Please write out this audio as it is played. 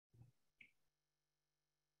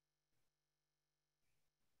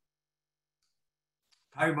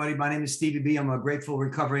Hi, everybody. My name is Stevie B. I'm a grateful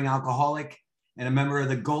recovering alcoholic and a member of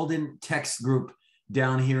the Golden Text Group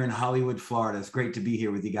down here in Hollywood, Florida. It's great to be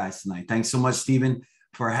here with you guys tonight. Thanks so much, Stephen,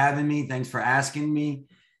 for having me. Thanks for asking me.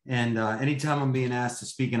 And anytime I'm being asked to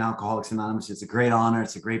speak in Alcoholics Anonymous, it's a great honor.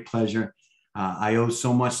 It's a great pleasure. I owe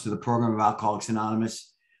so much to the program of Alcoholics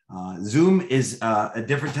Anonymous. Zoom is a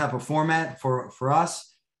different type of format for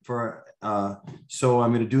us. So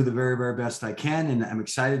I'm going to do the very, very best I can. And I'm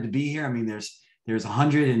excited to be here. I mean, there's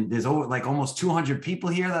 100 and there's like almost 200 people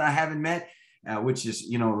here that I haven't met, which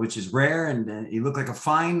is rare. And you look like a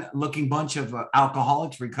fine looking bunch of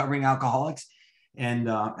alcoholics, recovering alcoholics. And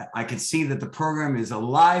I can see that the program is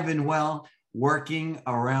alive and well, working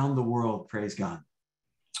around the world. Praise God.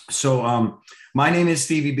 So my name is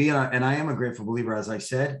Stevie B, and I am a grateful believer, as I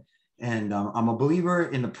said. And I'm a believer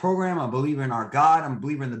in the program. I'm a believer in our God. I'm a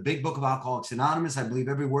believer in the big book of Alcoholics Anonymous. I believe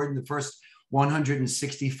every word in the first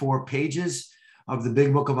 164 pages of the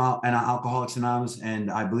big book of Alcoholics Anonymous. And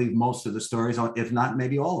I believe most of the stories, if not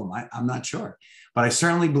maybe all of them. I'm not sure. But I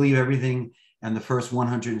certainly believe everything in the first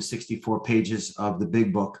 164 pages of the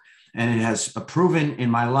big book. And it has proven in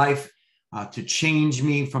my life to change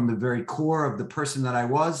me from the very core of the person that I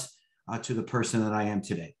was to the person that I am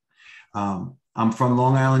today. I'm from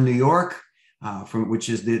Long Island, New York, which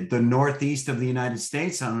is the northeast of the United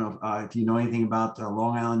States. I don't know if you know anything about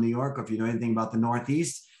Long Island, New York, or if you know anything about the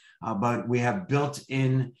Northeast, but we have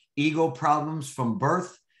built-in ego problems from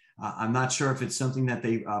birth. I'm not sure if it's something that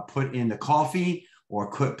they put in the coffee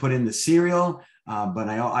or put in the cereal, but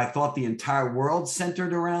I thought the entire world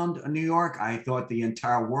centered around New York. I thought the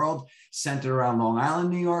entire world centered around Long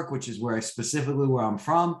Island, New York, which is specifically where I'm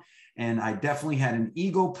from. And I definitely had an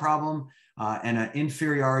ego problem and an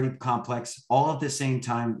inferiority complex all at the same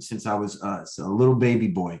time since I was a little baby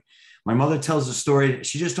boy. My mother tells a story.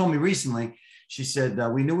 She just told me recently. She said,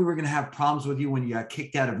 we knew we were going to have problems with you when you got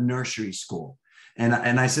kicked out of nursery school. And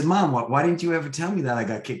I said, Mom, why didn't you ever tell me that I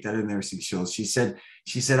got kicked out of nursery school? She said,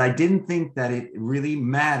 I didn't think that it really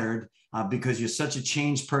mattered because you're such a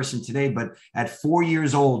changed person today. But at 4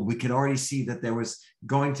 years old, we could already see that there was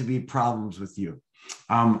going to be problems with you.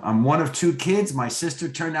 I'm one of two kids. My sister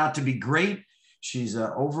turned out to be great. She's an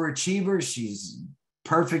overachiever. She's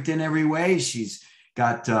perfect in every way. She's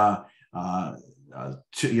got,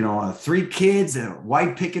 3 kids, a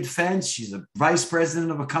white picket fence. She's a vice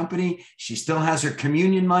president of a company. She still has her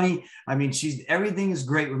communion money. I mean, everything is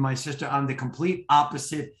great with my sister. I'm the complete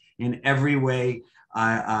opposite in every way.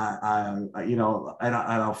 And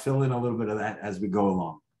I'll fill in a little bit of that as we go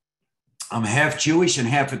along. I'm half Jewish and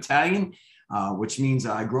half Italian. Which means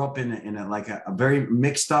I grew up in a very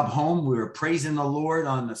mixed up home. We were praising the Lord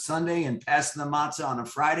on a Sunday and passing the matzah on a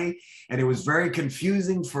Friday. And it was very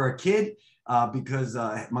confusing for a kid because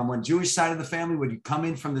my one Jewish side of the family would come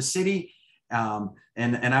in from the city. And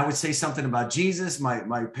I would say something about Jesus.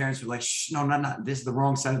 My parents were like, shh, no, this is the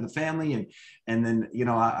wrong side of the family. And then,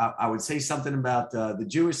 I would say something about the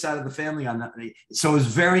Jewish side of the family. So it was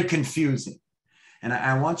very confusing. And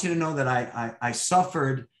I want you to know that I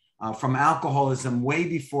suffered from alcoholism way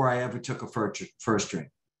before I ever took a first drink.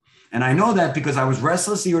 And I know that because I was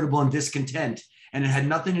restless, irritable, and discontent, and it had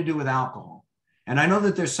nothing to do with alcohol. And I know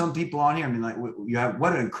that there's some people on here. I mean, like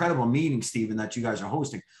what an incredible meeting, Stephen, that you guys are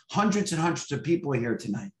hosting. Hundreds and hundreds of people are here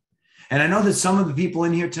tonight. And I know that some of the people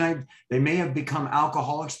in here tonight, they may have become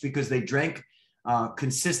alcoholics because they drank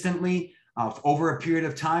consistently over a period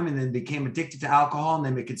of time and then became addicted to alcohol, and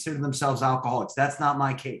they may consider themselves alcoholics. That's not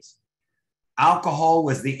my case. Alcohol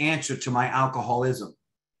was the answer to my alcoholism.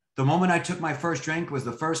 The moment I took my first drink was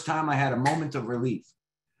the first time I had a moment of relief.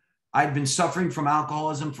 I'd been suffering from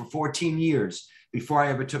alcoholism for 14 years before I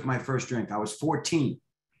ever took my first drink. I was 14.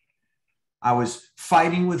 I was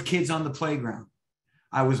fighting with kids on the playground.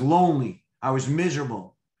 I was lonely. I was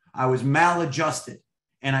miserable. I was maladjusted.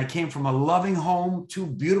 And I came from a loving home, 2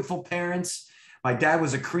 beautiful parents. My dad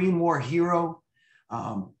was a Korean War hero.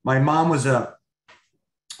 My mom was a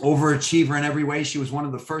overachiever in every way. She was one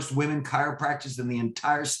of the first women chiropractors in the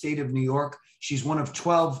entire state of New York. She's one of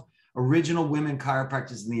 12 original women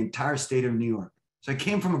chiropractors in the entire state of New York. So I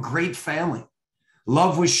came from a great family.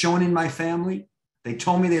 Love was shown in my family. They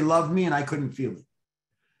told me they loved me and I couldn't feel it.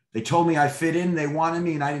 They told me I fit in, they wanted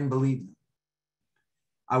me, and I didn't believe them.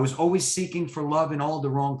 I was always seeking for love in all the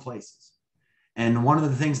wrong places. And one of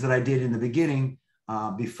the things that I did in the beginning,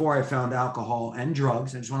 before I found alcohol and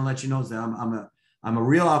drugs, I just want to let you know that I'm a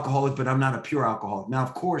real alcoholic, but I'm not a pure alcoholic. Now,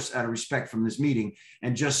 of course, out of respect from this meeting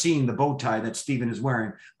and just seeing the bow tie that Stephen is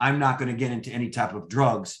wearing, I'm not going to get into any type of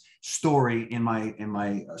drugs story in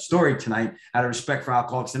my story tonight out of respect for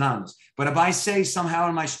Alcoholics Anonymous. But if I say somehow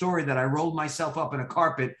in my story that I rolled myself up in a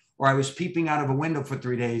carpet or I was peeping out of a window for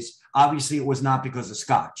 3 days, obviously it was not because of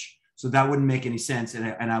scotch. So that wouldn't make any sense,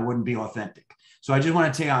 and I wouldn't be authentic. So I just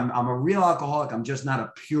want to tell you, I'm a real alcoholic. I'm just not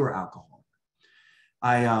a pure alcoholic.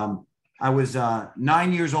 I was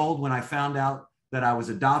 9 years old when I found out that I was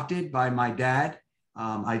adopted by my dad.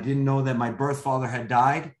 I didn't know that my birth father had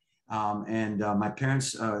died. And my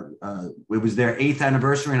parents, it was their 8th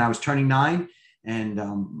anniversary and I was turning 9. And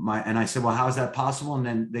I said, well, how is that possible? And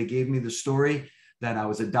then they gave me the story that I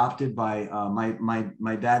was adopted by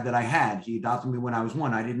my dad that I had. He adopted me when I was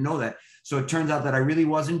 1. I didn't know that. So it turns out that I really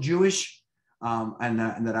wasn't Jewish,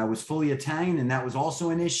 and that I was fully Italian. And that was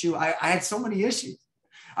also an issue. I had so many issues.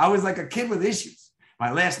 I was like a kid with issues.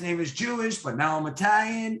 My last name is Jewish, but now I'm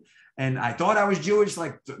Italian. And I thought I was Jewish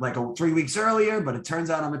like 3 weeks earlier, but it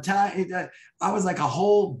turns out I'm Italian. I was like a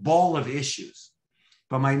whole ball of issues.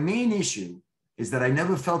 But my main issue is that I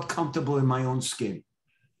never felt comfortable in my own skin.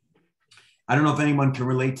 I don't know if anyone can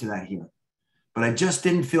relate to that here, but I just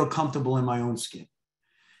didn't feel comfortable in my own skin.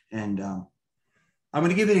 And I'm going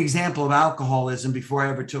to give you an example of alcoholism before I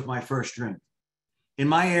ever took my first drink. In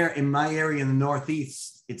my area in the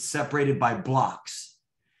Northeast, it's separated by blocks.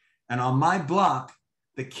 And on my block,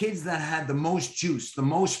 the kids that had the most juice, the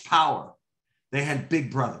most power, they had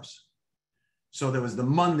big brothers. So there was the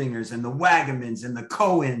Mundingers and the Wagamans and the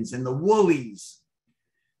Cohens and the Woolies.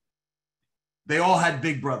 They all had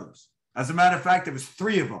big brothers. As a matter of fact, there was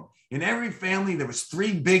 3 of them. In every family, there was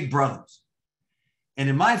 3 big brothers. And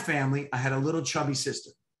in my family, I had a little chubby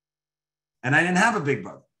sister. And I didn't have a big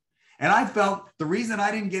brother. And I felt the reason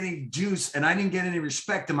I didn't get any juice and I didn't get any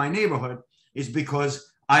respect in my neighborhood is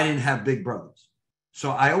because I didn't have big brothers.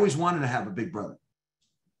 So I always wanted to have a big brother.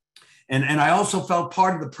 And I also felt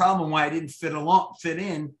part of the problem why I didn't fit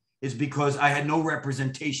in is because I had no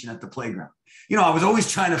representation at the playground. You know, I was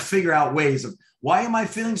always trying to figure out ways of, why am I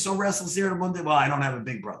feeling so restless, irritable? Well, I don't have a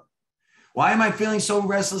big brother. Why am I feeling so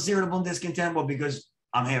restless, irritable, and discontent? Well, because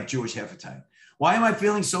I'm half Jewish, half Italian. Why am I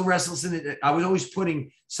feeling so restless? I was always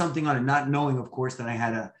putting something on it, not knowing, of course, that I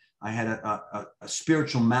had a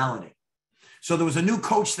spiritual malady. So there was a new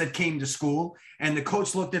coach that came to school, and the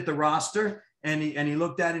coach looked at the roster, and he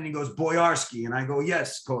looked at it, and he goes, Boyarsky. And I go,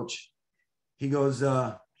 yes, coach. He goes,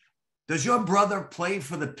 does your brother play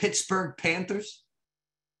for the Pittsburgh Panthers?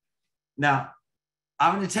 Now,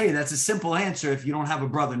 I'm going to tell you, that's a simple answer if you don't have a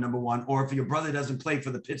brother, number one, or if your brother doesn't play for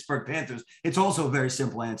the Pittsburgh Panthers. It's also a very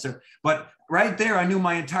simple answer. But right there, I knew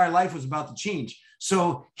my entire life was about to change.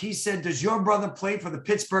 So he said, does your brother play for the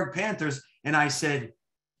Pittsburgh Panthers? And I said,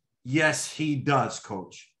 yes, he does,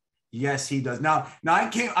 coach. Yes, he does. Now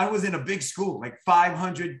I was in a big school, like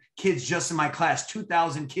 500 kids just in my class,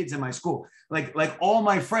 2,000 kids in my school. Like all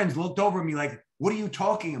my friends looked over at me like, what are you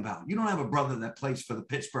talking about? You don't have a brother that plays for the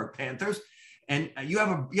Pittsburgh Panthers. And you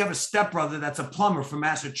have a stepbrother that's a plumber from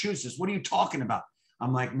Massachusetts. What are you talking about?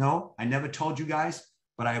 I'm like, no, I never told you guys,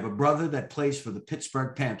 but I have a brother that plays for the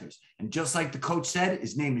Pittsburgh Panthers. And just like the coach said,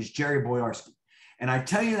 his name is Jerry Boyarsky. And I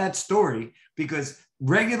tell you that story because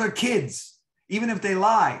regular kids, even if they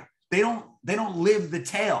lie, they don't live the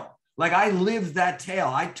tale. Like I lived that tale.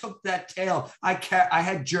 I took that tale. I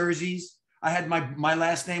had jerseys. I had my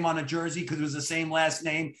last name on a jersey because it was the same last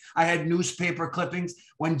name. I had newspaper clippings.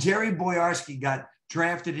 When Jerry Boyarsky got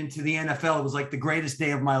drafted into the NFL, it was like the greatest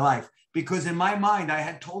day of my life because in my mind, I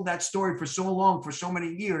had told that story for so long, for so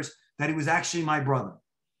many years, that he was actually my brother.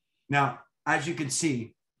 Now, as you can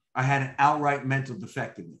see, I had an outright mental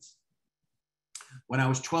defectiveness. When I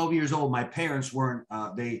was 12 years old, my parents weren't,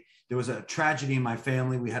 there was a tragedy in my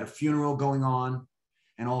family. We had a funeral going on.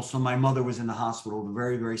 And also my mother was in the hospital, a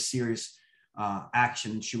very, very serious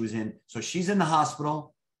action she was in. So she's in the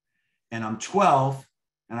hospital and I'm 12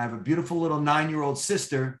 and I have a beautiful little 9-year-old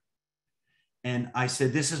sister. And I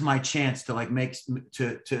said, this is my chance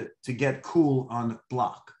to to get cool on the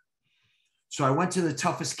block. So I went to the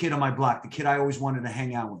toughest kid on my block, the kid I always wanted to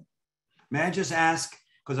hang out with. May I just ask,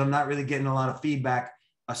 because I'm not really getting a lot of feedback.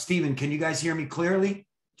 Steven, can you guys hear me clearly?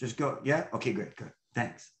 Just go. Yeah. Okay, great. Good.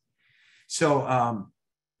 Thanks. So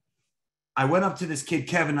I went up to this kid,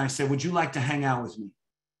 Kevin, and I said, would you like to hang out with me?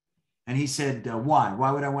 And he said, why?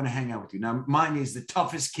 Why would I want to hang out with you? Now, mind you, he's the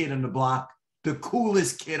toughest kid on the block, the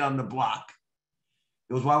coolest kid on the block.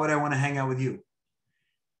 He goes, why would I want to hang out with you?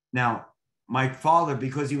 Now, my father,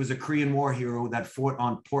 because he was a Korean War hero that fought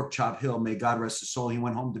on Pork Chop Hill, may God rest his soul, he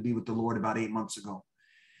went home to be with the Lord about 8 months ago.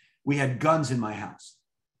 We had guns in my house.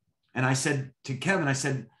 And I said to Kevin, I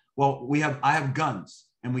said, well, I have guns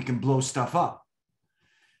and we can blow stuff up.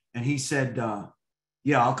 And he said,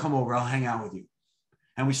 yeah, I'll come over. I'll hang out with you.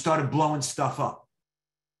 And we started blowing stuff up.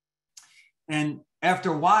 And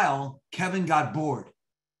after a while, Kevin got bored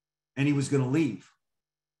and he was going to leave.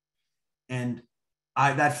 And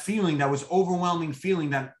that feeling, that was overwhelming feeling,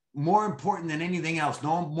 that more important than anything else,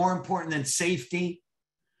 no more important than safety,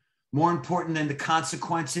 more important than the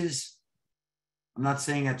consequences. I'm not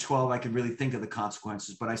saying at 12 I could really think of the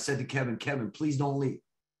consequences, but I said to Kevin, please don't leave.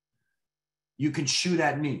 You can shoot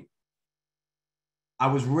at me. I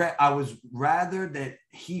was rather that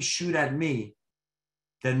he shoot at me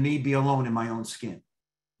than me be alone in my own skin.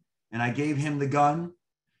 And I gave him the gun.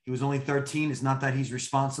 He was only 13. It's not that he's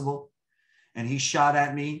responsible. And he shot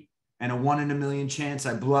at me, and a 1 in a million chance,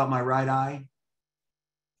 I blew out my right eye.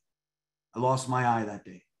 I lost my eye that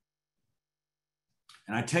day.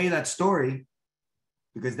 And I tell you that story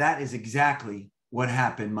because that is exactly what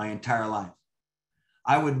happened my entire life.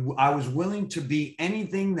 I was willing to be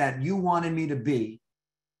anything that you wanted me to be,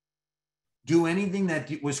 do anything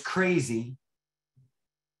that was crazy,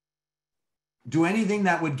 do anything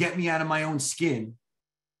that would get me out of my own skin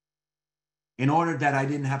in order that I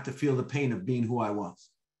didn't have to feel the pain of being who I was.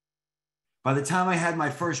 By the time I had my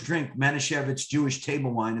first drink, Manischewitz Jewish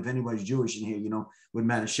table wine, if anybody's Jewish in here, you know what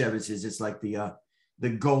Manischewitz is. It's like the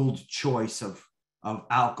gold choice of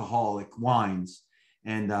alcoholic wines.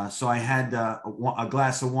 And so I had a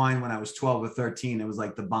glass of wine when I was 12 or 13. It was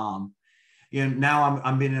like the bomb. You know, now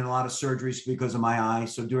I'm been in a lot of surgeries because of my eye.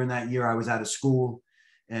 So during that year, I was out of school,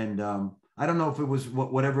 and I don't know if it was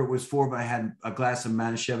whatever it was for, but I had a glass of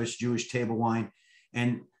Manischewitz Jewish table wine.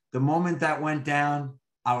 And the moment that went down,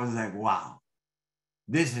 I was like, wow,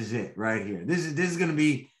 this is it right here. This is going to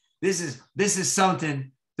be, this is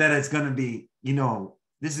something that it's going to be, you know,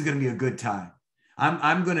 this is going to be a good time.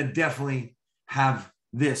 I'm going to definitely have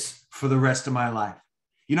this for the rest of my life.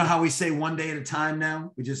 You know how we say one day at a time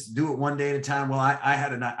now? We just do it one day at a time. Well,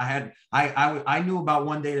 I knew about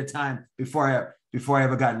one day at a time before I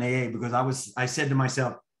ever got an AA, because I said to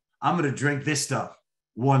myself, I'm going to drink this stuff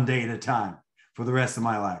one day at a time for the rest of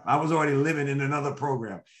my life. I was already living in another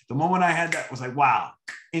program. The moment I had that, was like, wow,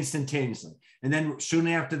 instantaneously. And then soon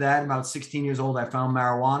after that, about 16 years old, I found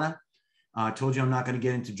marijuana. I told you I'm not going to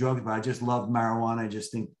get into drugs, but I just loved marijuana.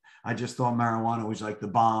 I just thought marijuana was like the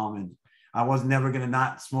bomb, and I was never going to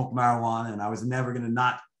not smoke marijuana, and I was never going to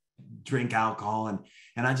not drink alcohol.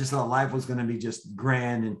 And I just thought life was going to be just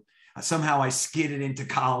grand. And somehow I skidded into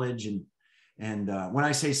college. And when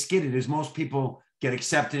I say skidded, is most people get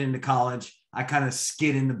accepted into college. I kind of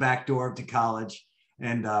skid in the back door to college.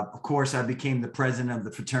 And of course, I became the president of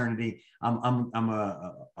the fraternity. I'm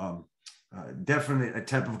definitely a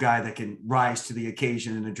type of guy that can rise to the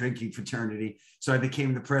occasion in a drinking fraternity. So I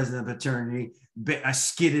became the president of the fraternity. I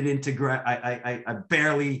skidded into I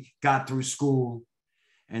barely got through school.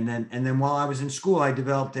 And then while I was in school, I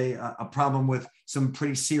developed a problem with some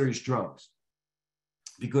pretty serious drugs,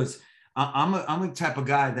 because I'm a type of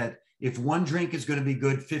guy that if one drink is going to be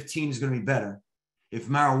good, 15 is going to be better. If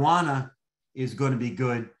marijuana is going to be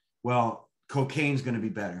good, well, cocaine is going to be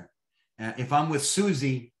better. If I'm with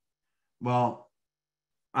Susie, well,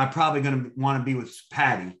 I'm probably going to want to be with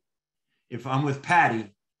Patty. If I'm with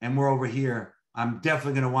Patty and we're over here, I'm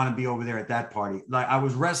definitely going to want to be over there at that party. Like, I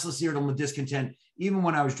was restless, irritable, discontent, even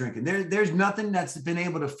when I was drinking. There's nothing that's been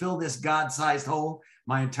able to fill this God-sized hole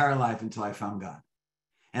my entire life until I found God.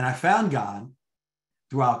 And I found God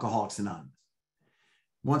through Alcoholics Anonymous.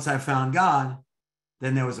 Once I found God,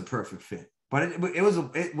 then there was a perfect fit. But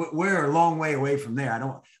we're a long way away from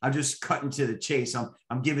there. I'm just cutting to the chase.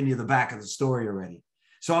 I'm giving you the back of the story already.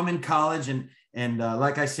 So I'm in college, and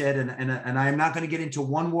like I said, and I'm not going to get into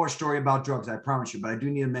one more story about drugs, I promise you, but I do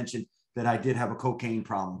need to mention that I did have a cocaine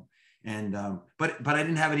problem. And but I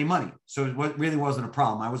didn't have any money, so it really wasn't a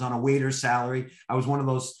problem. I was on a waiter's salary. I was one of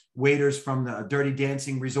those waiters from the Dirty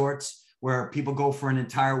Dancing resorts where people go for an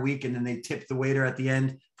entire week and then they tip the waiter at the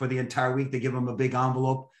end for the entire week. They give them a big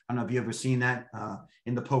envelope. I don't know if you've ever seen that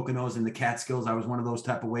in the Poconos and the Catskills. I was one of those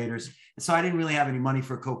type of waiters, and so I didn't really have any money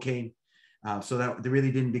for cocaine, so that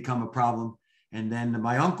really didn't become a problem. And then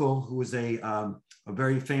my uncle, who was a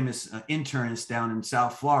very famous internist down in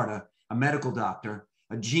South Florida, a medical doctor,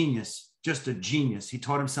 a genius, just a genius. He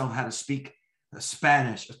taught himself how to speak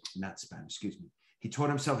He taught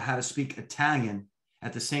himself how to speak Italian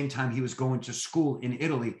at the same time he was going to school in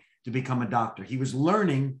Italy to become a doctor. He was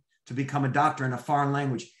learning to become a doctor in a foreign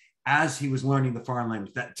language as he was learning the foreign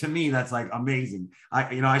language. That, to me, that's like amazing.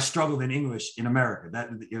 I struggled in English in America. That,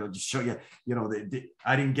 just show you,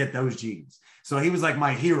 I didn't get those genes. So he was like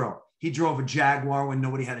my hero. He drove a Jaguar when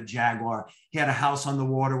nobody had a Jaguar. He had a house on the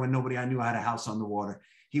water when nobody I knew had a house on the water.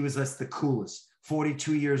 He was just the coolest.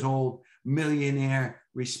 42 years old, millionaire,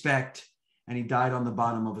 respect. And he died on the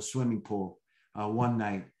bottom of a swimming pool one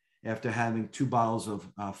night after having 2 bottles of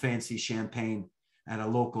fancy champagne at a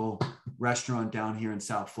local restaurant down here in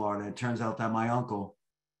South Florida. It turns out that my uncle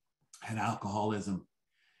had alcoholism,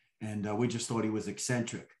 and we just thought he was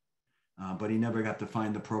eccentric. But he never got to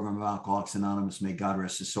find the program of Alcoholics Anonymous. May God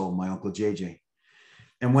rest his soul, my Uncle JJ.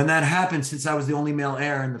 And when that happened, since I was the only male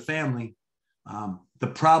heir in the family, the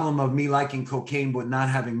problem of me liking cocaine but not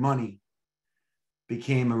having money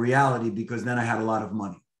became a reality, because then I had a lot of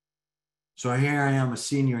money. So here I am, a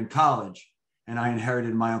senior in college, and I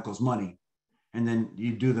inherited my uncle's money. And then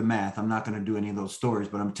you do the math. I'm not going to do any of those stories,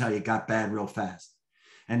 but I'm telling you, it got bad real fast.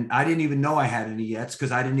 And I didn't even know I had any yet,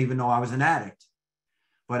 because I didn't even know I was an addict.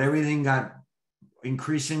 But everything got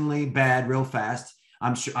increasingly bad real fast.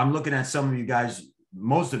 I'm looking at some of you guys,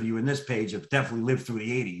 most of you in this page have definitely lived through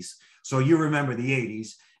the 80s. So you remember the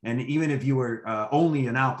 80s. And even if you were only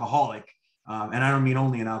an alcoholic, and I don't mean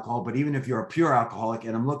only an alcoholic, but even if you're a pure alcoholic,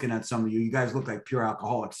 and I'm looking at some of you, you guys look like pure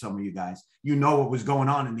alcoholics, some of you guys. You know what was going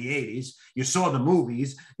on in the 80s. You saw the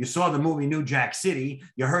movies. You saw the movie New Jack City.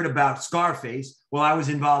 You heard about Scarface. Well, I was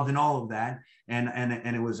involved in all of that. And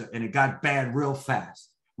it got bad real fast.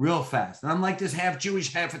 Real fast. And I'm like this half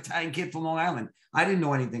Jewish, half Italian kid from Long Island. I didn't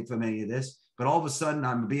know anything from any of this, but all of a sudden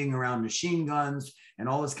I'm being around machine guns and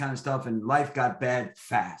all this kind of stuff, and life got bad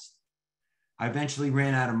fast. I eventually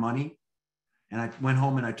ran out of money, and I went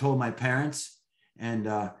home and I told my parents. And,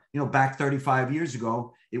 back 35 years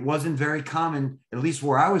ago, it wasn't very common, at least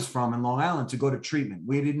where I was from in Long Island, to go to treatment.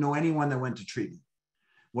 We didn't know anyone that went to treatment.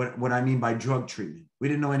 What I mean by drug treatment, we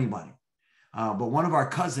didn't know anybody. But one of our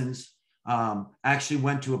cousins actually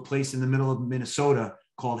went to a place in the middle of Minnesota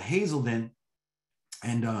called Hazelden.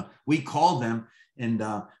 And we called them, and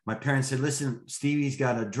my parents said, listen, Stevie's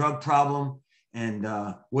got a drug problem,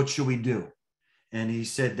 and what should we do? And he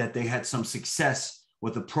said that they had some success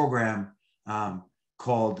with a program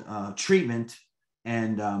called treatment,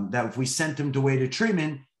 and that if we sent them away to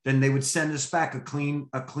treatment, then they would send us back a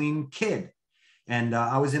clean kid. And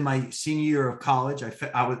I was in my senior year of college.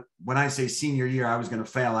 When I say senior year, I was going to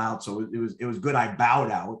fail out. So it was good. I bowed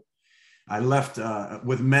out. I left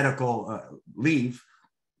with medical leave.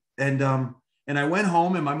 And I went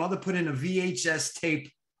home, and my mother put in a VHS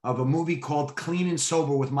tape of a movie called Clean and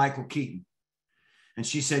Sober with Michael Keaton. And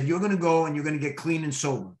she said, you're going to go and you're going to get clean and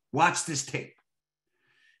sober. Watch this tape.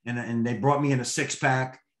 And they brought me in a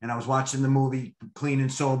 6-pack. And I was watching the movie Clean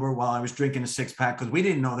and Sober while I was drinking a 6-pack, because we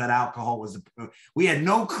didn't know that alcohol was, we had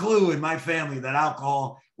no clue in my family that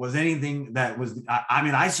alcohol was anything that was,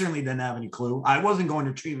 I certainly didn't have any clue. I wasn't going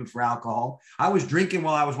to treatment for alcohol. I was drinking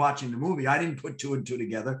while I was watching the movie. I didn't put two and two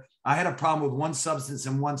together. I had a problem with one substance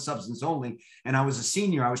and one substance only. And I was a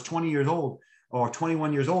senior. I was 20 years old or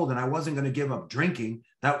 21 years old, and I wasn't going to give up drinking.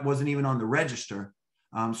 That wasn't even on the register.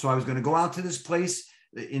 So I was going to go out to this place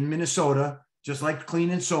in Minnesota, just like Clean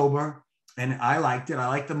and Sober. And I liked it. I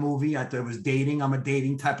liked the movie. I thought it was dating. I'm a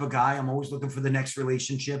dating type of guy. I'm always looking for the next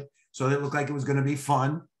relationship. So it looked like it was going to be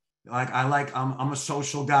fun. I'm a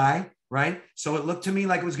social guy, right? So it looked to me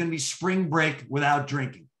like it was going to be spring break without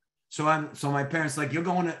drinking. So my parents like, you're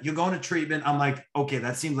going to treatment. I'm like, okay,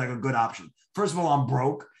 that seems like a good option. First of all, I'm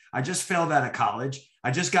broke. I just failed out of college.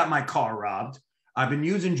 I just got my car robbed. I've been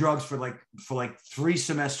using drugs for like 3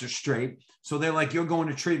 semesters straight. So they're like, you're going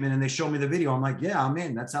to treatment. And they show me the video. I'm like, yeah, I'm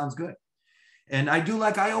in. That sounds good. And I do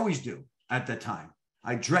like I always do at the time.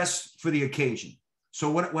 I dress for the occasion. So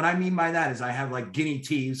what I mean by that is I have like guinea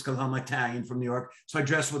tees, because I'm Italian from New York. So I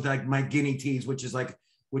dress with like my guinea tees, which is like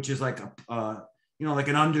a, like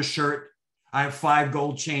an undershirt. I have 5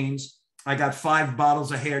 gold chains. I got 5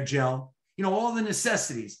 bottles of hair gel, all the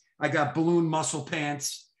necessities. I got balloon muscle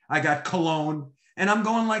pants. I got cologne. And I'm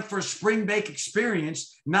going like for a spring break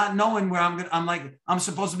experience, not knowing where I'm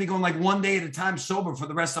supposed to be going like one day at a time sober for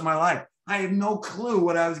the rest of my life. I had no clue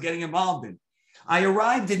what I was getting involved in. I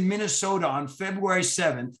arrived in Minnesota on February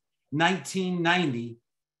 7th, 1990.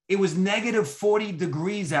 It was negative 40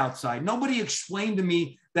 degrees outside. Nobody explained to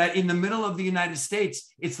me that in the middle of the United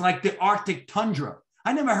States, it's like the Arctic tundra.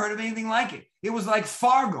 I never heard of anything like it. It was like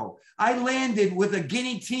Fargo. I landed with a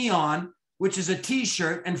guinea tee on, which is a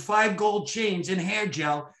t-shirt, and 5 gold chains and hair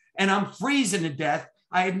gel, and I'm freezing to death.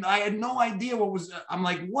 I had no idea I'm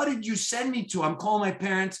like, what did you send me to? I'm calling my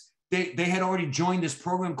parents. They had already joined this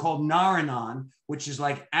program called Nar-Anon, which is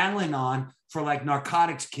like Al-Anon for like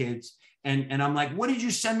narcotics kids. And I'm like, what did you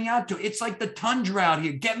send me out to? It's like the tundra out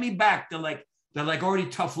here. Get me back. They're like already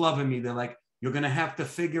tough loving me. They're like, you're going to have to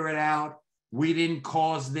figure it out. We didn't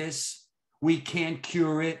cause this. We can't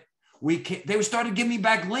cure it. They started giving me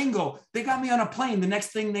back lingo. They got me on a plane. The next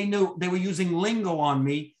thing they knew, they were using lingo on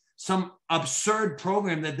me, some absurd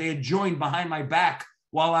program that they had joined behind my back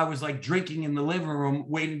while I was like drinking in the living room,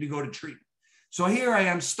 waiting to go to treatment. So here I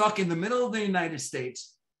am stuck in the middle of the United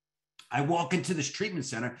States. I walk into this treatment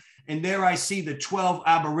center, and there I see the 12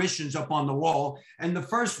 apparitions up on the wall. And the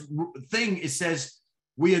first thing it says,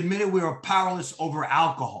 we admitted we were powerless over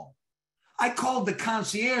alcohol. I called the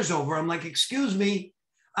concierge over. I'm like, excuse me,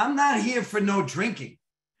 I'm not here for no drinking.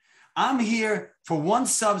 I'm here for one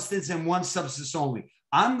substance and one substance only.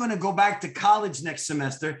 I'm going to go back to college next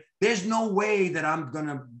semester. There's no way that I'm going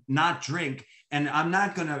to not drink, and I'm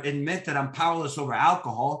not going to admit that I'm powerless over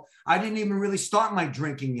alcohol. I didn't even really start my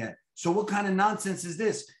drinking yet. So what kind of nonsense is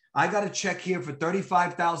this? I got a check here for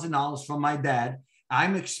 $35,000 from my dad.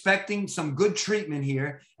 I'm expecting some good treatment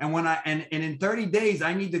here. And in 30 days,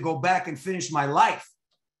 I need to go back and finish my life.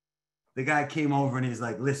 The guy came over and he's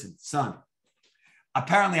like, listen, son,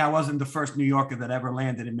 apparently I wasn't the first New Yorker that ever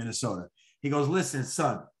landed in Minnesota. He goes, listen,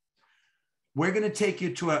 son, we're going to take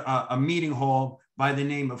you to a meeting hall by the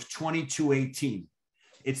name of 2218.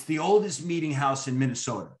 It's the oldest meeting house in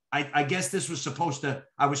Minnesota. I guess I was supposed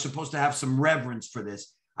to have some reverence for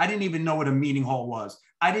this. I didn't even know what a meeting hall was.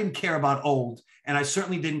 I didn't care about old, and I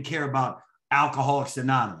certainly didn't care about Alcoholics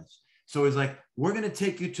Anonymous. So it's like, we're going to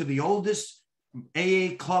take you to the oldest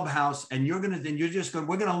AA clubhouse, and we're going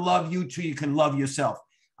to love you till you can love yourself.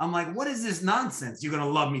 I'm like, what is this nonsense? You're going to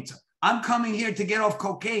love me too. I'm coming here to get off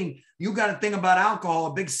cocaine. You got to think about alcohol,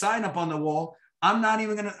 a big sign up on the wall. I'm not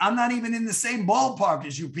even in the same ballpark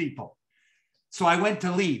as you people. So I went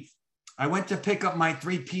to leave. I went to pick up my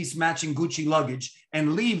 3-piece matching Gucci luggage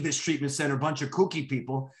and leave this treatment center, a bunch of kooky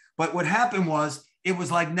people. But what happened was, it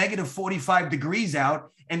was like negative 45 degrees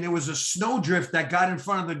out, and there was a snowdrift that got in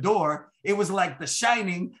front of the door. It was like The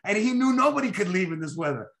Shining, and he knew nobody could leave in this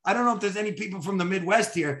weather. I don't know if there's any people from the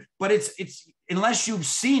Midwest here, but it's unless you've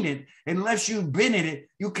seen it, unless you've been in it,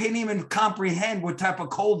 you can't even comprehend what type of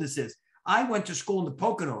cold this is. I went to school in the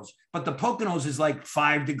Poconos, but the Poconos is like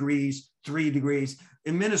 5 degrees, 3 degrees.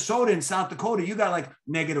 In Minnesota and South Dakota, you got like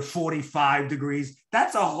negative 45 degrees.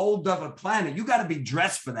 That's a whole other planet. You got to be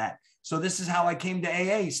dressed for that. So this is how I came to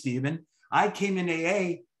AA, Stephen. I came in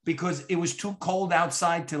AA because it was too cold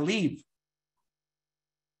outside to leave.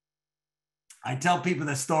 I tell people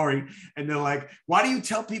the story, and they're like, why do you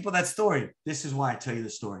tell people that story? This is why I tell you the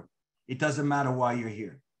story. It doesn't matter why you're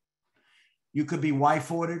here. You could be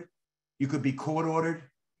wife ordered. You could be court ordered.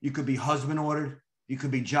 You could be husband ordered. You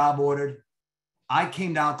could be job ordered. I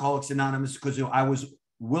came to Alcoholics Anonymous because I was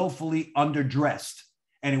willfully underdressed,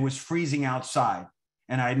 and it was freezing outside,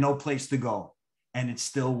 and I had no place to go, and it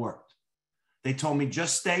still worked. They told me,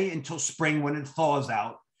 just stay until spring when it thaws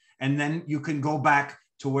out, and then you can go back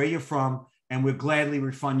to where you're from, and we'll gladly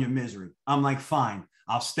refund your misery. I'm like, fine,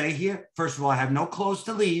 I'll stay here. First of all, I have no clothes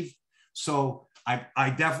to leave, so I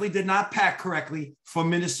definitely did not pack correctly for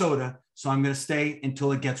Minnesota, so I'm going to stay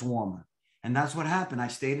until it gets warmer. And that's what happened. I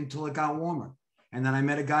stayed until it got warmer. And then I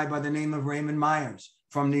met a guy by the name of Raymond Myers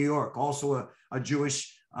from New York, also a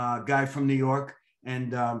Jewish guy from New York.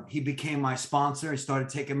 And he became my sponsor. He started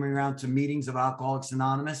taking me around to meetings of Alcoholics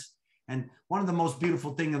Anonymous. And one of the most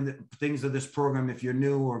beautiful things of this program, if you're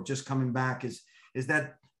new or just coming back, is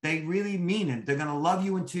that they really mean it. They're going to love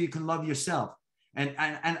you until you can love yourself. And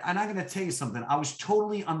I'm going to tell you something. I was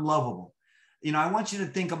totally unlovable. You know, I want you to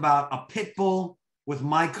think about a pit bull with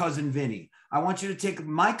my cousin Vinny. I want you to take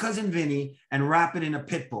my cousin Vinny and wrap it in a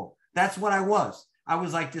pit bull. That's what I was. I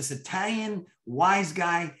was like this Italian wise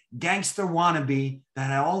guy, gangster wannabe that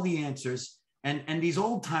had all the answers. And these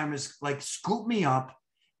old timers like scooped me up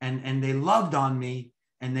and they loved on me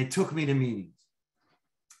and they took me to meetings.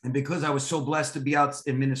 And because I was so blessed to be out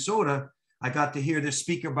in Minnesota, I got to hear this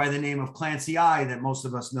speaker by the name of Clancy I that most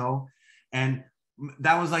of us know. And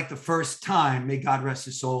that was like the first time, may God rest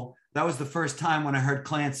his soul, that was the first time when I heard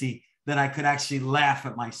Clancy that I could actually laugh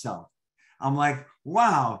at myself. I'm like,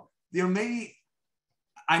 wow, you know, maybe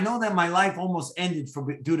I know that my life almost ended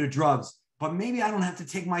due to drugs, but maybe I don't have to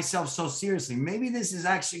take myself so seriously. Maybe this is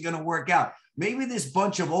actually going to work out. Maybe this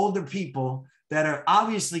bunch of older people that are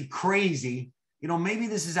obviously crazy, you know, maybe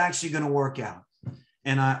this is actually going to work out.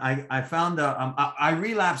 And I found I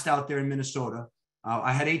relapsed out there in Minnesota.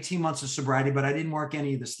 I had 18 months of sobriety, but I didn't work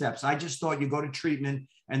any of the steps. I just thought you go to treatment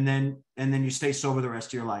and then you stay sober the rest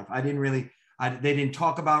of your life. They didn't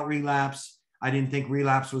talk about relapse. I didn't think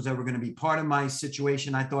relapse was ever going to be part of my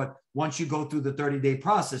situation. I thought once you go through the 30-day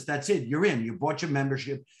process, that's it. You're in. You bought your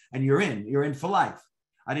membership and you're in. You're in for life.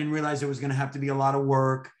 I didn't realize there was going to have to be a lot of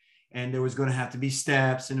work, and there was going to have to be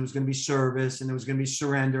steps, and it was going to be service, and there was going to be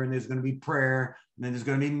surrender, and there's going to be prayer, and then there's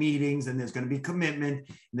going to be meetings, and there's going to be commitment,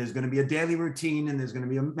 and there's going to be a daily routine, and there's going to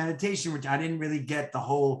be a meditation routine. I didn't really get the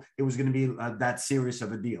whole, it was going to be that serious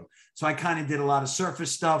of a deal. So I kind of did a lot of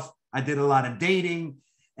surface stuff. I did a lot of dating.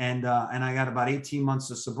 And I got about 18 months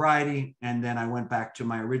of sobriety. And then I went back to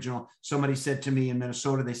my original. Somebody said to me in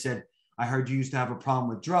Minnesota, they said, I heard you used to have a problem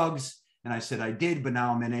with drugs. And I said, I did, but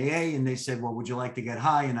now I'm in AA. And they said, well, would you like to get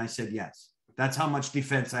high? And I said, yes. That's how much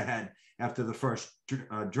defense I had after the first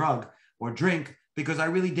drug or drink, because I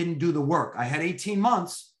really didn't do the work. I had 18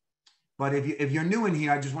 months, but if you're new in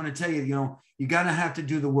here, I just want to tell you, you got to have to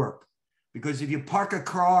do the work, because if you park a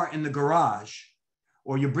car in the garage,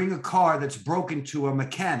 or you bring a car that's broken to a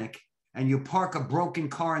mechanic and you park a broken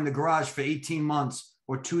car in the garage for 18 months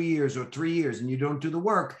or 2 years or 3 years, and you don't do the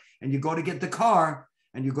work, and you go to get the car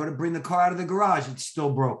and you go to bring the car out of the garage, it's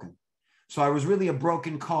still broken. So I was really a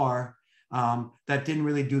broken car that didn't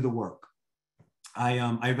really do the work.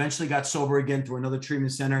 I eventually got sober again through another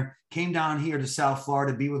treatment center, came down here to South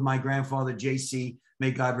Florida to be with my grandfather, JC,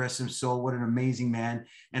 may God rest his soul. What an amazing man.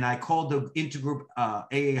 And I called the intergroup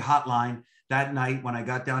AA hotline that night when I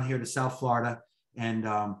got down here to South Florida. And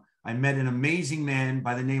I met an amazing man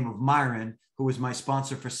by the name of Myron, who was my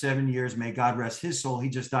sponsor for 7 years. May God rest his soul. He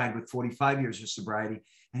just died with 45 years of sobriety.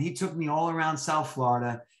 And he took me all around South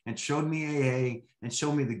Florida and showed me AA and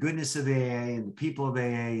showed me the goodness of AA and the people of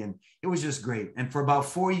AA. And it was just great. And for about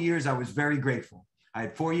 4 years, I was very grateful. I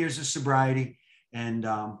had 4 years of sobriety, and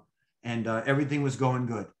everything was going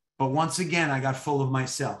good. But once again, I got full of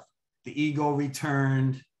myself. The ego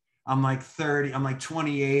returned. I'm like 30, I'm like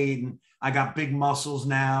 28, and I got big muscles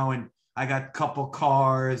now, and I got a couple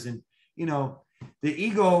cars. And, the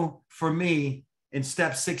ego for me in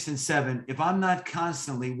step 6 and 7, if I'm not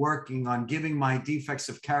constantly working on giving my defects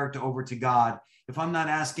of character over to God, if I'm not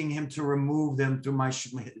asking him to remove them to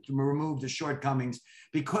remove the shortcomings,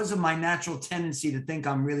 because of my natural tendency to think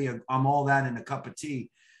I'm all that in a cup of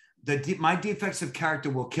tea, my defects of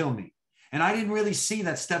character will kill me. And I didn't really see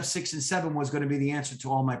that step 6 and 7 was going to be the answer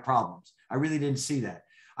to all my problems. I really didn't see that.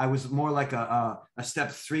 I was more like a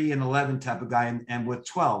step 3 and 11 type of guy, and with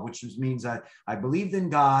 12, which means I believed in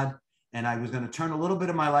God, and I was going to turn a little bit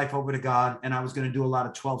of my life over to God, and I was going to do a lot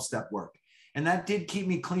of 12-step work. And that did keep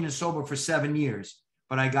me clean and sober for 7 years,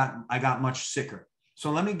 but I got much sicker. So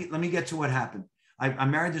let me get to what happened. I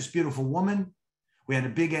married this beautiful woman. We had a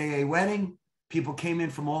big AA wedding. People came in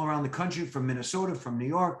from all around the country, from Minnesota, from New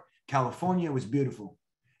York, California. It was beautiful.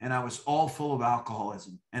 And I was all full of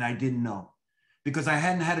alcoholism, and I didn't know, because I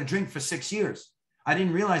hadn't had a drink for 6 years. I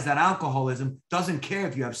didn't realize that alcoholism doesn't care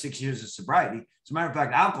if you have 6 years of sobriety. As a matter of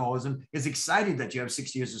fact, alcoholism is excited that you have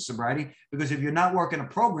 6 years of sobriety, because if you're not working a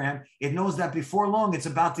program, it knows that before long, it's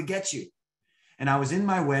about to get you. And I was in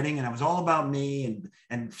my wedding, and I was all about me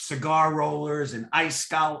and cigar rollers and ice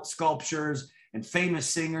sculptures and famous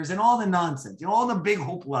singers and all the nonsense, all the big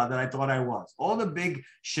hoopla that I thought I was, all the big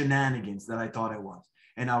shenanigans that I thought I was.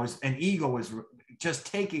 And ego was just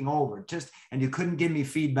taking over, and you couldn't give me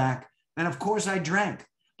feedback. And of course I drank,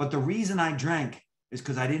 but the reason I drank is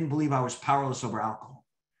because I didn't believe I was powerless over alcohol.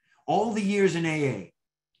 All the years in AA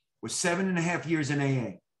was 7.5 years in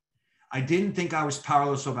AA. I didn't think I was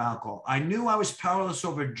powerless over alcohol. I knew I was powerless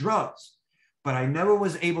over drugs, but I never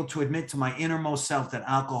was able to admit to my innermost self that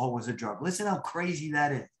alcohol was a drug. Listen how crazy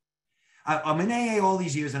that is. I'm in AA all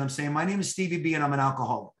these years, and I'm saying, my name is Stevie B and I'm an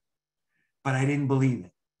alcoholic, but I didn't believe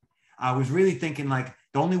it. I was really thinking like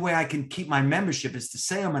the only way I can keep my membership is to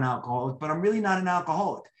say I'm an alcoholic, but I'm really not an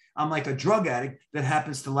alcoholic. I'm like a drug addict that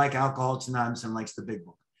happens to like Alcoholics Anonymous and likes the big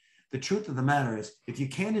book. The truth of the matter is, if you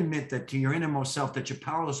can't admit that to your innermost self that you're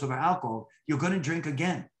powerless over alcohol, you're going to drink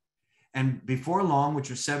again. And before long, which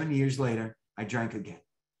was 7 years later, I drank again.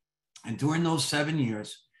 And during those 7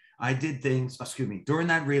 years, I did things, during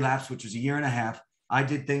that relapse, which was 1.5 years, I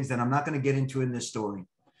did things that I'm not going to get into in this story,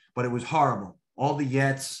 but it was horrible. All the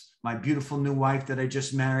yets, my beautiful new wife that I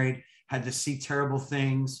just married, had to see terrible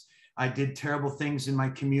things. I did terrible things in my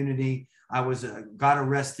community. I got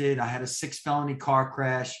arrested. I had a 6 felony car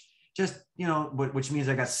crash, which means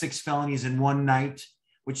I got 6 felonies in one night,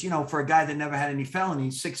 which, for a guy that never had any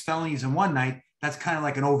felonies, 6 felonies in one night, that's kind of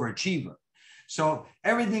like an overachiever. So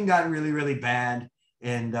everything got really, really bad.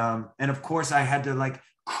 And of course I had to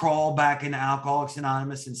crawl back into Alcoholics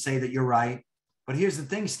Anonymous and say that you're right. But here's the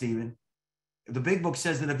thing, Stephen. The big book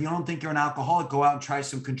says that if you don't think you're an alcoholic, go out and try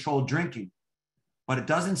some controlled drinking. But it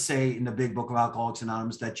doesn't say in the big book of Alcoholics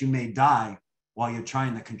Anonymous that you may die while you're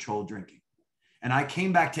trying the controlled drinking. And I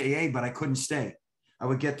came back to AA, but I couldn't stay. I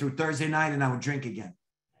would get through Thursday night and I would drink again.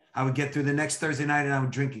 I would get through the next Thursday night and I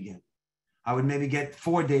would drink again. I would maybe get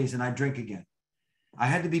 4 days and I'd drink again. I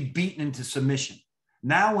had to be beaten into submission.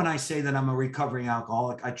 Now, when I say that I'm a recovering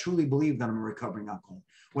alcoholic, I truly believe that I'm a recovering alcoholic.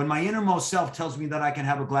 When my innermost self tells me that I can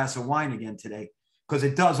have a glass of wine again today, because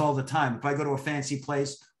it does all the time. If I go to a fancy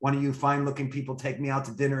place, one of you fine looking people take me out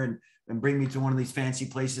to dinner and bring me to one of these fancy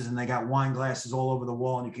places, and they got wine glasses all over the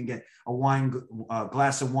wall, and you can get a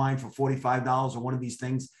glass of wine for $45 or one of these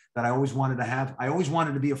things that I always wanted to have. I always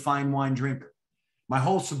wanted to be a fine wine drinker. My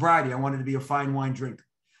whole sobriety, I wanted to be a fine wine drinker.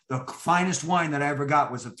 The finest wine that I ever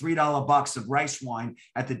got was a $3 box of rice wine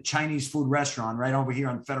at the Chinese food restaurant right over here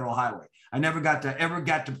on Federal Highway. I never got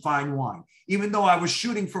to fine wine. Even though I was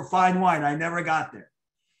shooting for fine wine, I never got there.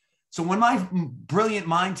 So when my brilliant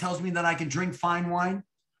mind tells me that I can drink fine wine,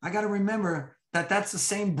 I got to remember that that's the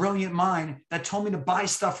same brilliant mind that told me to buy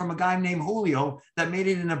stuff from a guy named Julio that made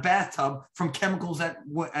it in a bathtub from chemicals at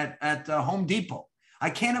Home Depot. I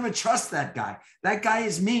can't ever trust that guy. That guy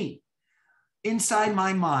is me. Inside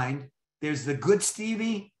my mind, there's the good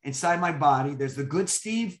Stevie. Inside my body, there's the good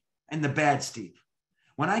Steve and the bad Steve.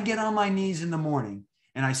 When I get on my knees in the morning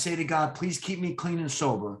and I say to God, please keep me clean and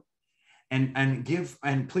sober,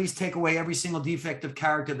 and please take away every single defect of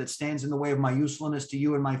character that stands in the way of my usefulness to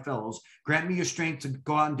you and my fellows. Grant me your strength to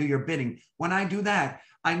go out and do your bidding. When I do that,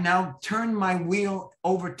 I now turn my wheel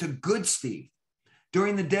over to good Steve.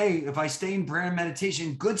 During the day, if I stay in prayer and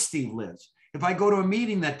meditation, good Steve lives. If I go to a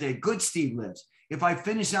meeting that day, good Steve lives. If I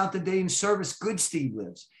finish out the day in service, good Steve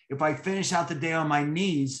lives. If I finish out the day on my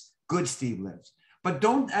knees, good Steve lives. But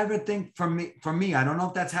don't ever think for me, I don't know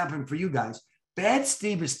if that's happened for you guys, bad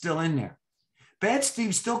Steve is still in there. Bad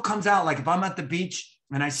Steve still comes out. Like if I'm at the beach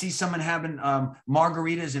and I see someone having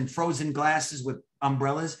margaritas in frozen glasses with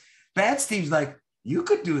umbrellas, bad Steve's like, you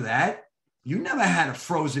could do that. You never had a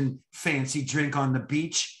frozen fancy drink on the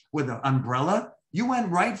beach with an umbrella. You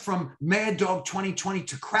went right from Mad Dog 2020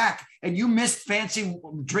 to crack, and you missed fancy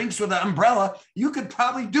drinks with an umbrella. You could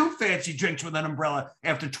probably do fancy drinks with an umbrella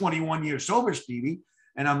after 21 years sober, Stevie.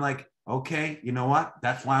 And I'm like, okay, you know what?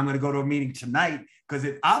 That's why I'm going to go to a meeting tonight, because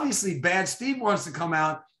if obviously bad Steve wants to come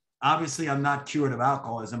out, obviously I'm not cured of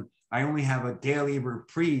alcoholism. I only have a daily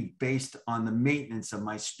reprieve based on the maintenance of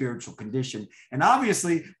my spiritual condition. And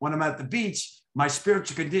obviously, when I'm at the beach, my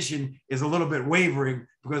spiritual condition is a little bit wavering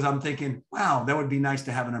because I'm thinking, wow, that would be nice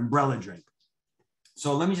to have an umbrella drink.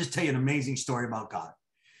 So let me just tell you an amazing story about God.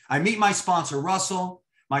 I meet my sponsor, Russell.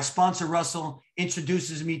 My sponsor, Russell,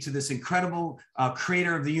 introduces me to this incredible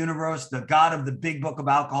creator of the universe, the God of the big book of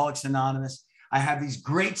Alcoholics Anonymous. I have these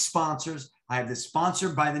great sponsors. I have this sponsor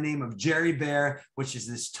by the name of Jerry Bear, which is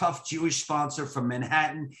this tough Jewish sponsor from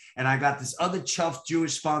Manhattan. And I got this other tough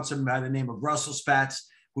Jewish sponsor by the name of Russell Spatz,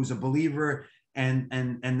 who's a believer. And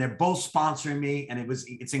they're both sponsoring me. And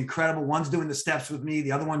it's incredible. One's doing the steps with me.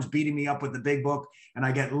 The other one's beating me up with the big book. And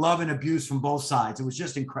I get love and abuse from both sides. It was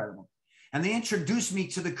just incredible. And they introduced me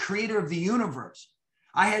to the creator of the universe.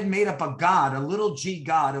 I had made up a God, a little g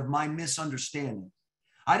God of my misunderstanding.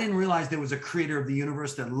 I didn't realize there was a creator of the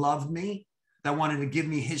universe that loved me, that wanted to give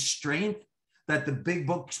me his strength, that the big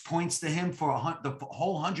book points to him for the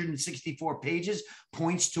whole 164 pages,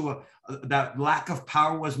 points to that lack of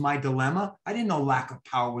power was my dilemma. I didn't know lack of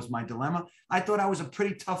power was my dilemma. I thought I was a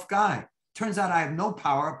pretty tough guy. Turns out I have no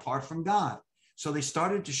power apart from God. So they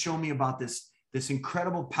started to show me about this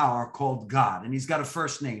incredible power called God. And he's got a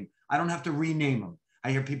first name. I don't have to rename him.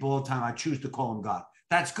 I hear people all the time, I choose to call him God.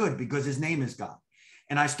 That's good because his name is God.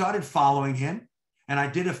 And I started following him. And I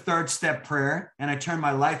did a third step prayer, and I turned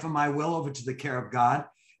my life and my will over to the care of God,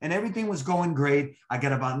 and everything was going great. I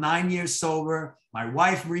got about 9 years sober. My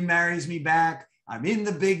wife remarries me back. I'm in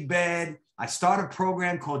the big bed. I start a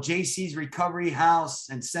program called JC's Recovery House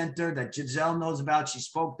and Center that Giselle knows about. She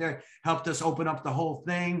spoke there, helped us open up the whole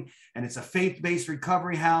thing. And it's a faith-based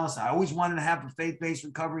recovery house. I always wanted to have a faith-based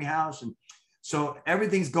recovery house. And so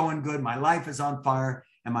everything's going good. My life is on fire,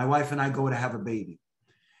 and my wife and I go to have a baby.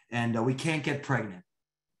 And we can't get pregnant.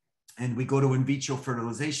 And we go to in vitro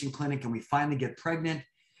fertilization clinic and we finally get pregnant.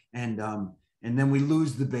 And then we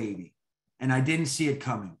lose the baby. And I didn't see it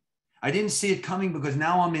coming. I didn't see it coming because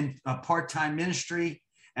now I'm in a part-time ministry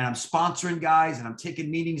and I'm sponsoring guys and I'm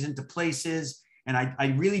taking meetings into places. And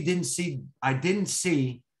I really didn't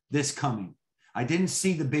see this coming. I didn't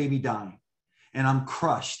see the baby dying. And I'm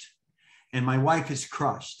crushed. And my wife is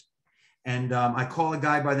crushed. And I call a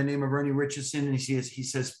guy by the name of Ernie Richardson, and he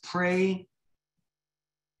says, pray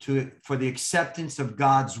for the acceptance of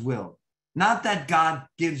God's will. Not that God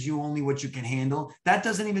gives you only what you can handle. That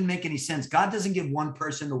doesn't even make any sense. God doesn't give one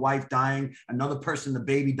person the wife dying, another person the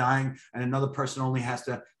baby dying, and another person only has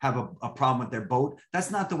to have a problem with their boat.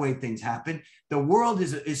 That's not the way things happen. The world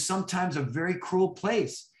is sometimes a very cruel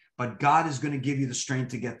place, but God is going to give you the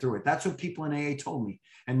strength to get through it. That's what people in AA told me.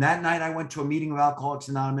 And that night I went to a meeting of Alcoholics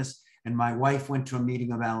Anonymous, and my wife went to a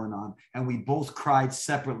meeting of Al-Anon, and we both cried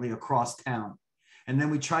separately across town. And then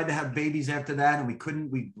we tried to have babies after that, and we couldn't.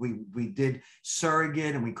 We did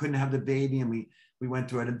surrogate, and we couldn't have the baby, and We went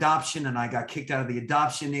through an adoption, and I got kicked out of the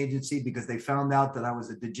adoption agency because they found out that I was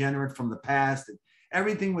a degenerate from the past. And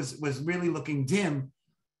everything was really looking dim.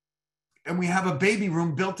 And we have a baby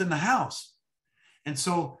room built in the house. And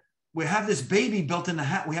so we have this baby built in the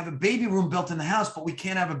house. We have a baby room built in the house, but we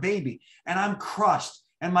can't have a baby. And I'm crushed,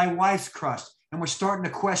 and my wife's crushed. And we're starting to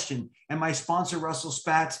question. And my sponsor, Russell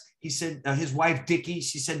Spatz, he said, his wife, Dickie,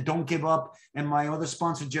 she said, don't give up. And my other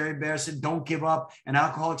sponsor, Jerry Bear, said, don't give up. And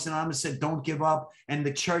Alcoholics Anonymous said, don't give up. And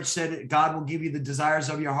the church said, God will give you the desires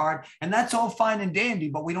of your heart. And that's all fine and dandy,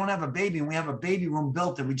 but we don't have a baby. And we have a baby room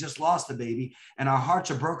built, and we just lost a baby. And our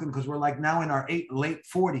hearts are broken because we're like now in our late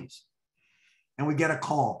 40s. And we get a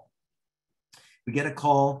call. We get a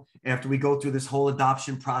call after we go through this whole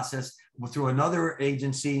adoption process through another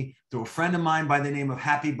agency, through a friend of mine by the name of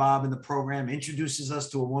Happy Bob in the program, introduces us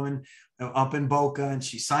to a woman up in Boca, and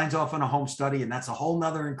she signs off on a home study. And that's a whole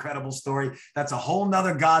nother incredible story. That's a whole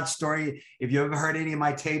nother God story. If you ever heard any of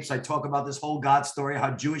my tapes, I talk about this whole God story,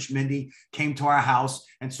 how Jewish Mindy came to our house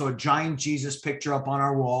and saw a giant Jesus picture up on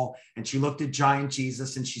our wall. And she looked at giant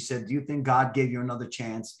Jesus and she said, do you think God gave you another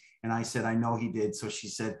chance? And I said, I know he did. So she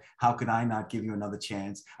said, how could I not give you another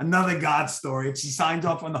chance? Another God story. And she signed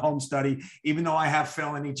off on the home study, even though I have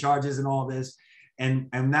felony charges and all this.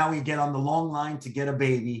 And now we get on the long line to get a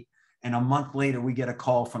baby. And a month later, we get a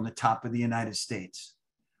call from the top of the United States,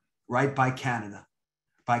 right by Canada,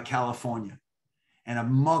 by California. And a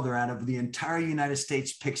mother out of the entire United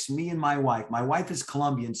States picks me and my wife. My wife is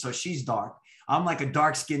Colombian, so she's dark. I'm like a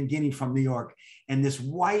dark-skinned guinea from New York. And this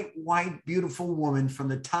white, beautiful woman from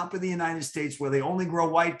the top of the United States, where they only grow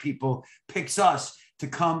white people, picks us to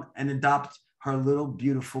come and adopt her little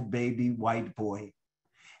beautiful baby white boy.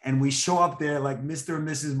 And we show up there like Mr. and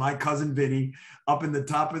Mrs. My Cousin Vinny up in the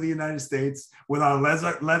top of the United States with our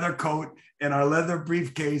leather coat and our leather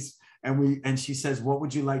briefcase. And she says, what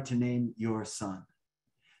would you like to name your son?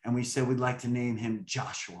 And we said, we'd like to name him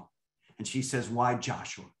Joshua. And she says, why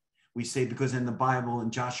Joshua? We say, because in the Bible,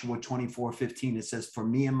 in Joshua 24:15, it says, for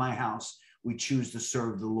me and my house, we choose to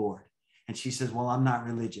serve the Lord. And she says, well, I'm not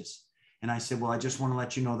religious. And I said, well, I just want to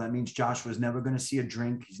let you know that means Joshua's never going to see a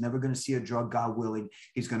drink. He's never going to see a drug, God willing.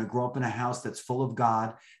 He's going to grow up in a house that's full of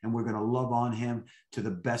God, and we're going to love on him to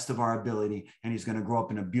the best of our ability. And he's going to grow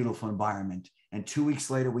up in a beautiful environment. And 2 weeks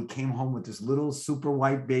later, we came home with this little super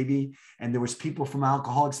white baby, and there was people from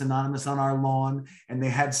Alcoholics Anonymous on our lawn, and they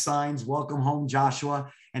had signs, welcome home, Joshua.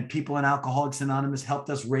 And people in Alcoholics Anonymous helped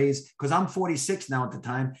us raise, because I'm 46 now at the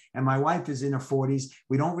time, and my wife is in her 40s.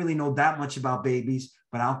 We don't really know that much about babies,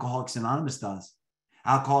 but Alcoholics Anonymous does.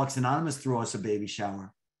 Alcoholics Anonymous threw us a baby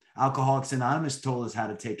shower. Alcoholics Anonymous told us how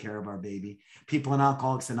to take care of our baby. People in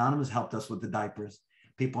Alcoholics Anonymous helped us with the diapers.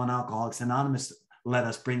 People in Alcoholics Anonymous let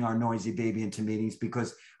us bring our noisy baby into meetings,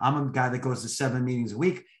 because I'm a guy that goes to 7 meetings a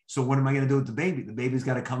week. So what am I going to do with the baby? The baby's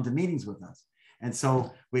got to come to meetings with us. And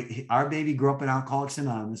so our baby grew up in Alcoholics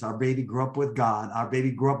Anonymous. Our baby grew up with God. Our baby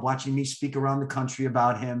grew up watching me speak around the country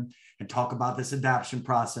about him and talk about this adoption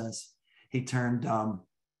process. He turned,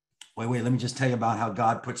 let me just tell you about how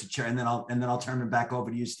God puts a cherry, and then I'll turn it back over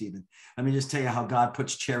to you, Stephen. Let me just tell you how God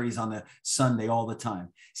puts cherries on the sundae all the time.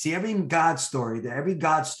 See, every God story,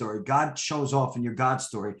 God shows off in your God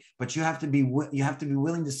story, but you have to be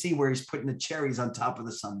willing to see where he's putting the cherries on top of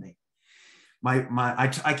the sundae.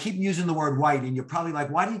 I keep using the word white, and you're probably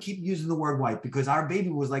like, why do you keep using the word white? Because our baby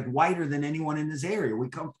was like whiter than anyone in this area.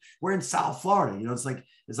 We're in South Florida. You know, it's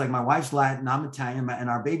like my wife's Latin, I'm Italian, and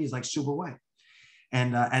our baby's like super white.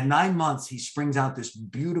 And at 9 months, he springs out this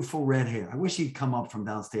beautiful red hair. I wish he'd come up from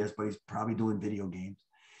downstairs, but he's probably doing video games.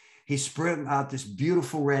 He sprung out this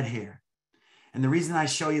beautiful red hair. And the reason I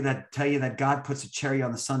tell you that God puts a cherry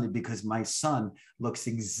on the sundae, because my son looks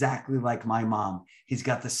exactly like my mom. He's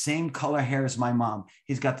got the same color hair as my mom.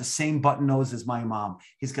 He's got the same button nose as my mom.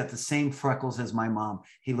 He's got the same freckles as my mom.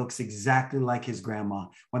 He looks exactly like his grandma.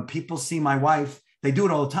 When people see my wife, they do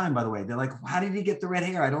it all the time, by the way. They're like, how did he get the red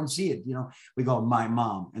hair? I don't see it. You know, we go, my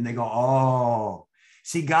mom. And they go, oh.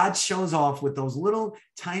 See, God shows off with those little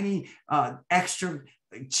tiny extra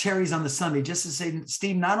cherries on the sundae, just to say,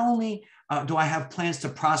 Steve, not only do I have plans to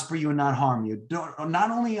prosper you and not harm you,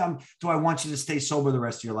 not only do I want you to stay sober the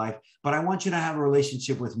rest of your life, but I want you to have a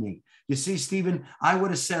relationship with me. You see, Stephen, I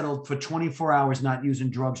would have settled for 24 hours not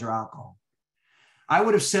using drugs or alcohol. I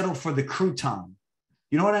would have settled for the crouton.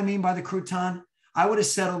 You know what I mean by the crouton? I would have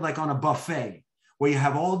settled like on a buffet where you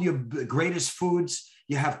have all your greatest foods.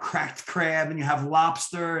 You have cracked crab, and you have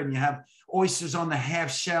lobster, and you have oysters on the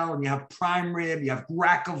half shell, and you have prime rib, you have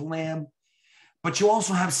rack of lamb, but you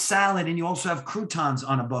also have salad, and you also have croutons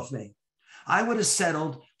on a buffet. I would have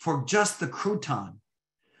settled for just the crouton,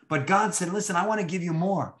 But God said, listen, I want to give you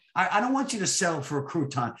more. I don't want you to settle for a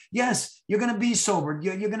crouton. Yes, you're going to be sober.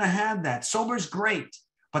 You're going to have that. Sober is great,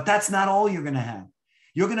 but that's not all you're going to have.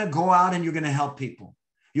 You're going to go out and you're going to help people.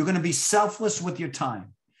 You're going to be selfless with your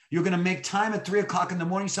time. You're going to make time at 3 o'clock in the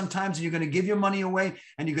morning sometimes, and you're going to give your money away,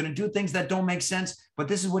 and you're going to do things that don't make sense. But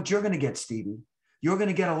this is what you're going to get, Stevie. You're going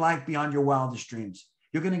to get a life beyond your wildest dreams.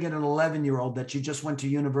 You're going to get an 11-year-old that you just went to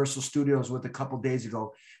Universal Studios with a couple of days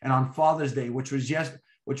ago. And on Father's Day, which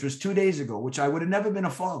was 2 days ago, which I would have never been a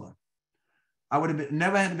father. I would have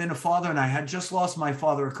never had been a father, and I had just lost my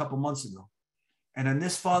father a couple months ago. And on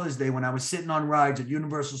this Father's Day, when I was sitting on rides at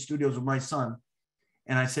Universal Studios with my son,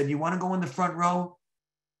 and I said, you want to go in the front row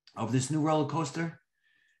of this new roller coaster?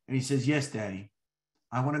 And he says, yes, Daddy,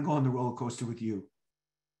 I want to go on the roller coaster with you.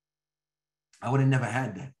 I would have never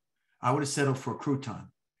had that. I would have settled for a crouton.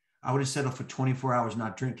 I would have settled for 24 hours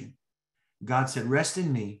not drinking. God said, rest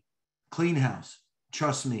in me, clean house,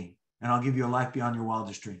 trust me, and I'll give you a life beyond your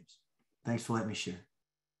wildest dreams. Thanks for letting me share.